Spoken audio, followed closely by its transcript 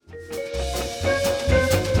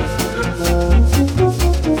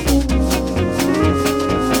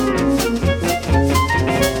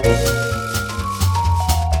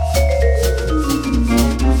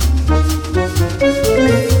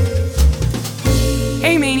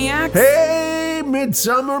Butts. Hey,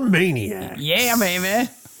 Midsummer Maniac. Yeah, baby.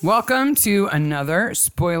 Welcome to another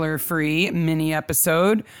spoiler-free mini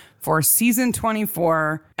episode for season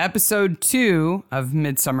 24, episode 2 of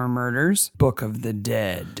Midsummer Murders, Book of the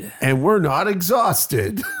Dead. And we're not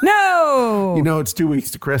exhausted. No! You know, it's 2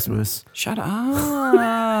 weeks to Christmas. Shut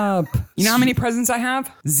up. You know how many presents I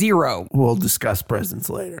have? 0. We'll discuss presents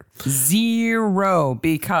later. 0,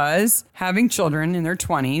 because having children in their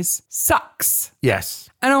 20s sucks. Yes.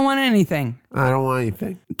 I don't want anything. I don't want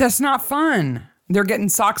anything. That's not fun. They're getting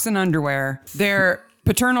socks and underwear. Their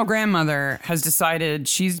paternal grandmother has decided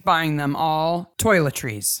she's buying them all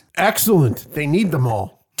toiletries. Excellent. They need them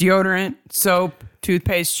all. Deodorant, soap,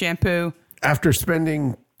 toothpaste, shampoo. After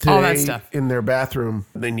spending all that today stuff in their bathroom,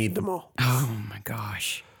 they need them all. Oh my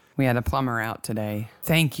gosh. We had a plumber out today.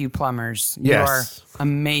 Thank you, plumbers. Yes. You are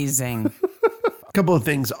amazing. A couple of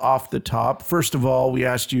things off the top. First of all, we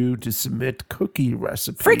asked you to submit cookie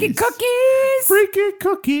recipes. Freaky cookies! Freaky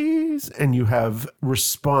cookies. And you have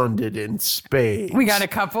responded in spades. We got a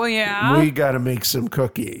couple, yeah. We got to make some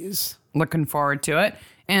cookies. Looking forward to it.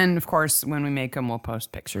 And of course, when we make them, we'll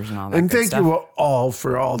post pictures and all that And good thank stuff. you all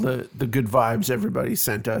for all the good vibes everybody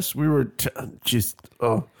sent us. We were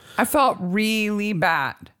I felt really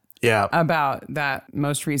bad yeah. about that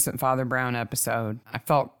most recent Father Brown episode. I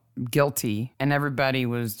felt guilty, and everybody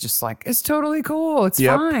was just like, it's totally cool. It's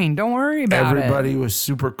fine. Don't worry about it. Everybody was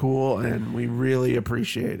super cool, and we really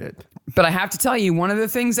appreciate it. But I have to tell you, one of the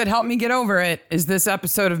things that helped me get over it is this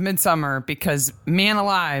episode of Midsummer, because man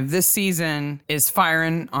alive, this season is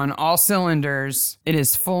firing on all cylinders. It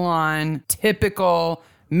is full on typical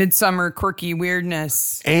Midsummer quirky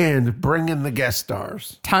weirdness. And bring in the guest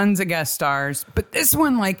stars. Tons of guest stars. But this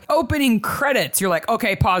one, like opening credits, you're like,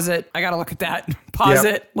 okay, pause it. I got to look at that. Pause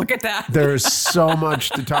it. Look at that. There is so much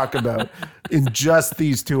to talk about in just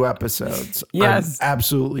these 2 episodes. Yes. I'm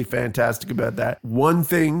absolutely fantastic about that. One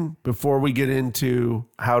thing before we get into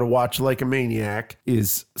how to watch like a maniac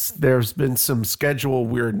is there's been some schedule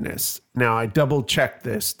weirdness. Now, I double checked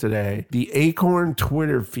this today. The Acorn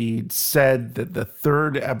Twitter feed said that the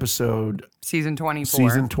 3rd episode, Season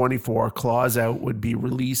 24, Claws Out, would be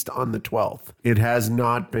released on the 12th. It has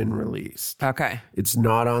not been released. Okay. It's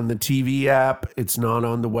not on the TV app. It's not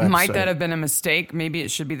on the website. Might that have been a mistake? Maybe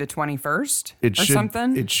it should be the 21st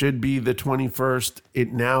something? It should be the 21st.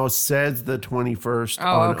 It now says the 21st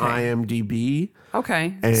on okay. IMDb.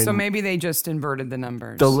 Okay. And so maybe they just inverted the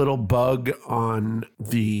numbers. The little bug on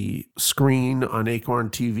the screen on Acorn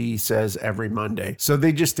TV says every Monday. So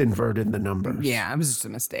they just inverted the numbers. Yeah, it was just a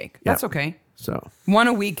mistake. That's okay. So 1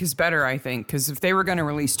 a week is better, I think, because if they were going to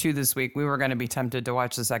release 2 this week, we were going to be tempted to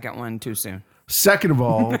watch the second one too soon. Second of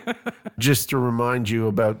all, just to remind you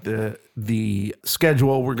about the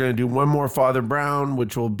schedule, we're going to do one more Father Brown,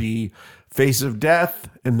 which will be Face of Death,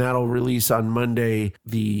 and that'll release on Monday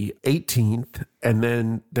the 18th. And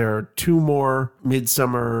then there are 2 more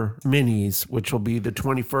Midsummer minis, which will be the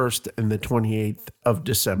 21st and the 28th of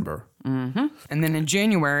December. Mm-hmm. And then in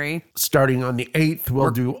January, starting on the 8th, we'll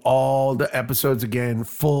do all the episodes again,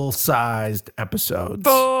 full-sized episodes.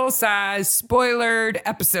 Full-size, spoilered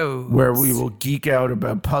episodes. Where we will geek out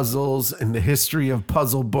about puzzles and the history of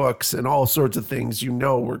puzzle books and all sorts of things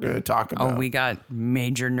we're going to talk about. Oh, we got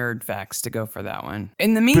major nerd facts to go for that one.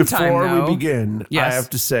 In the meantime, Before we begin, yes. I have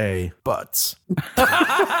to say, butts.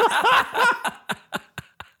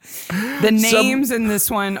 The names in this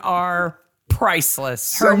one are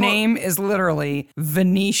priceless. Her name is literally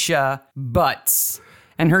Venetia Butts.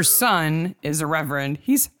 And her son is a reverend.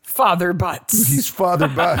 He's Father Butts. He's Father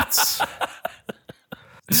Butts.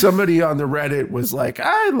 Somebody on the Reddit was like,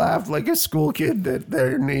 I laughed like a school kid that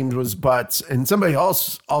their name was Butts. And somebody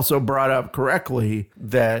else also brought up correctly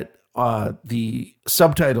that the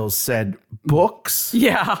subtitles said books.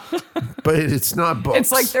 Yeah. But it's not books.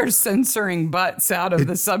 It's like they're censoring butts out of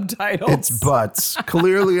the subtitles. It's butts.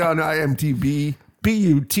 Clearly on IMDb,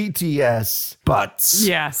 BUTTS, butts.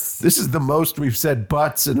 Yes. This is the most we've said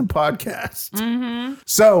butts in a podcast. Mm-hmm.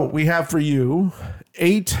 So we have for you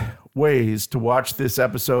 8 ways to watch this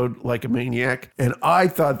episode like a maniac. And I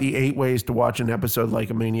thought the 8 ways to watch an episode like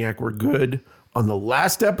a maniac were good on the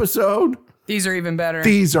last episode. These are even better.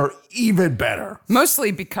 These are even better.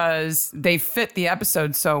 Mostly because they fit the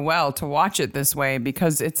episode so well to watch it this way,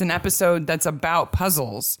 because it's an episode that's about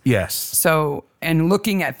puzzles. Yes. So, and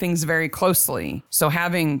looking at things very closely. So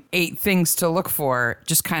having 8 things to look for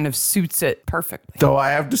just kind of suits it perfectly. Though I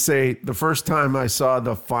have to say, the first time I saw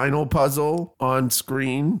the final puzzle on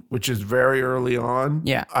screen, which is very early on,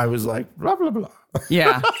 I was like, blah, blah, blah.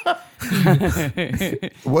 Yeah.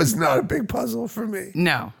 Was not a big puzzle for me.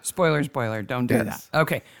 No. Spoiler. Don't do that.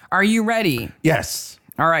 Okay. Are you ready? Yes.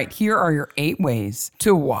 All right, here are your 8 ways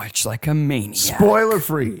to watch like a maniac. Spoiler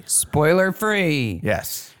free. Spoiler free.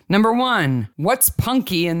 Yes. Number 1, what's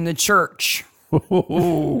punky in the church?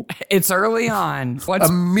 It's early on. What's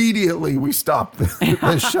Immediately we stop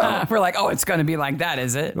the show. We're like, oh, it's going to be like that,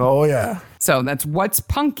 is it? Oh, yeah. So that's what's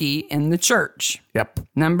punky in the church. Yep.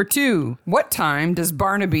 Number 2, what time does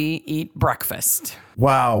Barnaby eat breakfast?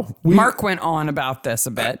 Wow. Mark went on about this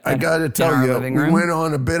a bit. I got to tell you, we went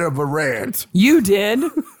on a bit of a rant. You did.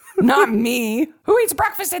 Not me. Who eats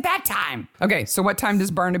breakfast at that time? Okay, so what time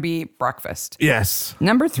does Barnaby eat breakfast? Yes.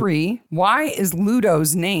 Number 3, why is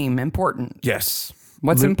Ludo's name important? Yes.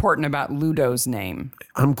 What's important about Ludo's name?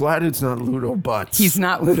 I'm glad it's not Ludo Butts. He's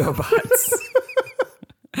not Ludo Butts.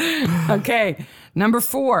 Okay, number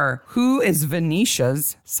 4, who is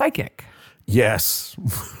Venetia's psychic? Yes.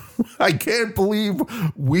 I can't believe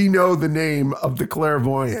we know the name of the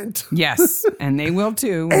clairvoyant. Yes, and they will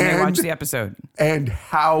too when they watch the episode. And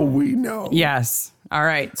how we know. Yes. All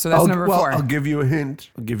right, so that's number 4. I'll give you a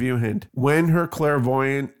hint. When her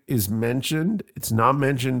clairvoyant is mentioned, it's not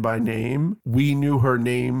mentioned by name. We knew her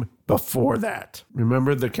name before that.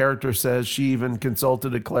 Remember, the character says she even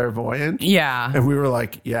consulted a clairvoyant? Yeah. And we were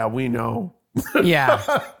like, yeah, we know.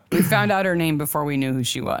 Yeah. We found out her name before we knew who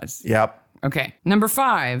she was. Yep. Okay. Number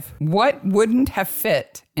 5, what wouldn't have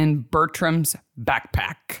fit in Bertram's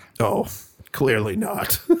backpack? Oh, clearly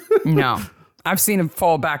not. No. I've seen a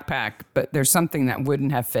full backpack, but there's something that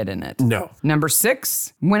wouldn't have fit in it. No. Number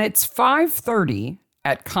 6, when it's 5:30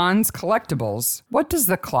 at Conn's Collectibles, what does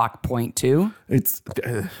the clock point to? It's...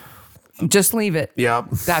 Just leave it. Yep.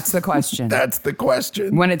 That's the question. That's the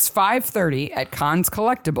question. When it's 5:30 at Conn's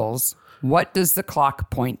Collectibles, what does the clock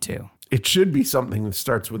point to? It should be something that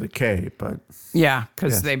starts with a K, but... Yeah,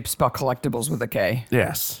 because they spell collectibles with a K.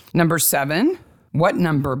 Yes. Number 7, what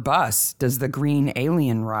number bus does the green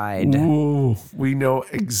alien ride? Ooh, we know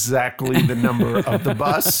exactly the number of the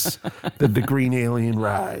bus that the green alien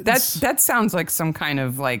rides. That sounds like some kind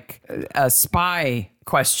of like a spy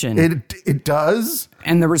question. It does.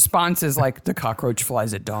 And the response is like, the cockroach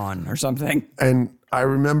flies at dawn or something. And I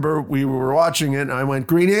remember we were watching it and I went,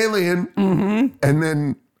 green alien. Mm-hmm. And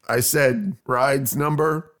then I said, rides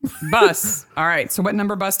number. Bus. All right. So what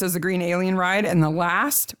number bus does the green alien ride? And the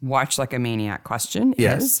last watch like a maniac question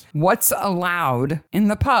is, what's allowed in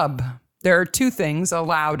the pub? There are 2 things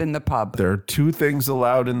allowed in the pub. There are 2 things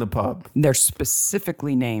allowed in the pub. They're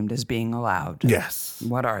specifically named as being allowed. Yes.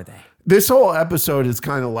 What are they? This whole episode is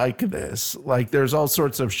kind of like this. Like there's all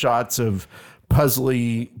sorts of shots of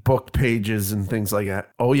puzzly book pages and things like that.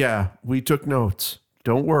 Oh yeah, we took notes.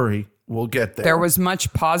 Don't worry. We'll get there. There was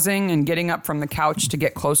much pausing and getting up from the couch to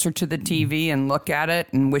get closer to the TV and look at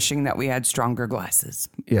it and wishing that we had stronger glasses.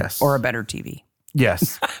 Yes. Or a better TV.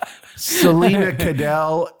 Yes. Selena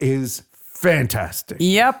Cadell is fantastic.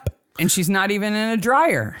 Yep. And she's not even in a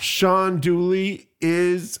dryer. Sean Dooley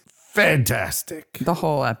is fantastic. The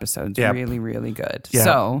whole episode's really, really good. Yep.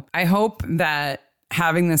 So I hope that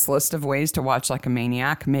having this list of ways to watch like a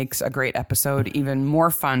maniac makes a great episode even more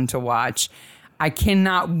fun to watch. I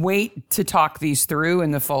cannot wait to talk these through in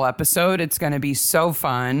the full episode. It's going to be so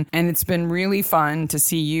fun. And it's been really fun to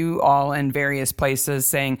see you all in various places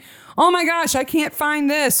saying, oh my gosh, I can't find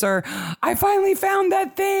this, or I finally found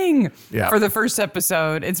that thing for the first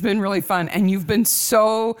episode. It's been really fun. And you've been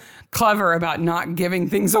so clever about not giving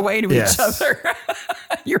things away to each other.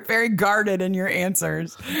 You're very guarded in your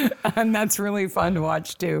answers. And that's really fun to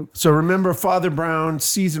watch too. So remember, Father Brown,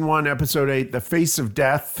 season 1, episode 8, The Face of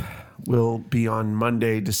Death, will be on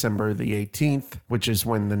Monday, December the 18th, which is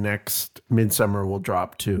when the next Midsummer will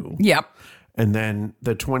drop too. Yep. And then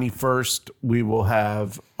the 21st, we will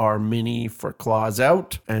have our mini for Claws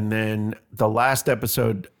Out. And then the last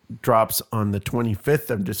episode drops on the 25th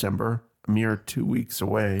of December, a mere 2 weeks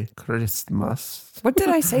away. Christmas. What did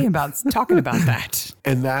I say about talking about that?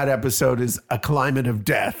 And that episode is A Climate of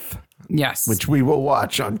Death. Yes. Which we will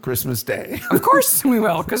watch on Christmas Day. Of course we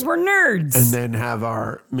will, because we're nerds. And then have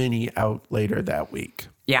our mini out later that week.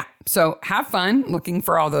 Yeah. So have fun looking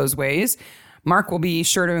for all those ways. Mark will be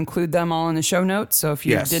sure to include them all in the show notes. So if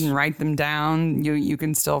you didn't write them down, you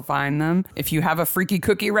can still find them. If you have a freaky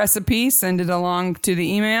cookie recipe, send it along to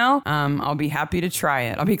the email. I'll be happy to try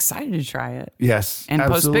it. I'll be excited to try it. Yes. And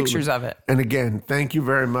absolutely. post pictures of it. And again, thank you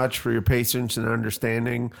very much for your patience and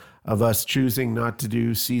understanding of us choosing not to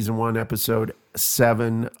do season 1, episode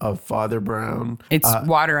 7 of Father Brown. It's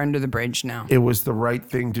water under the bridge now. It was the right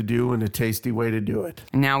thing to do and a tasty way to do it.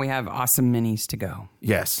 And now we have awesome minis to go.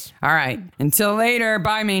 Yes. All right. Until later.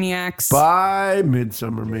 Bye, Maniacs. Bye,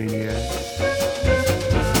 Midsummer Maniacs.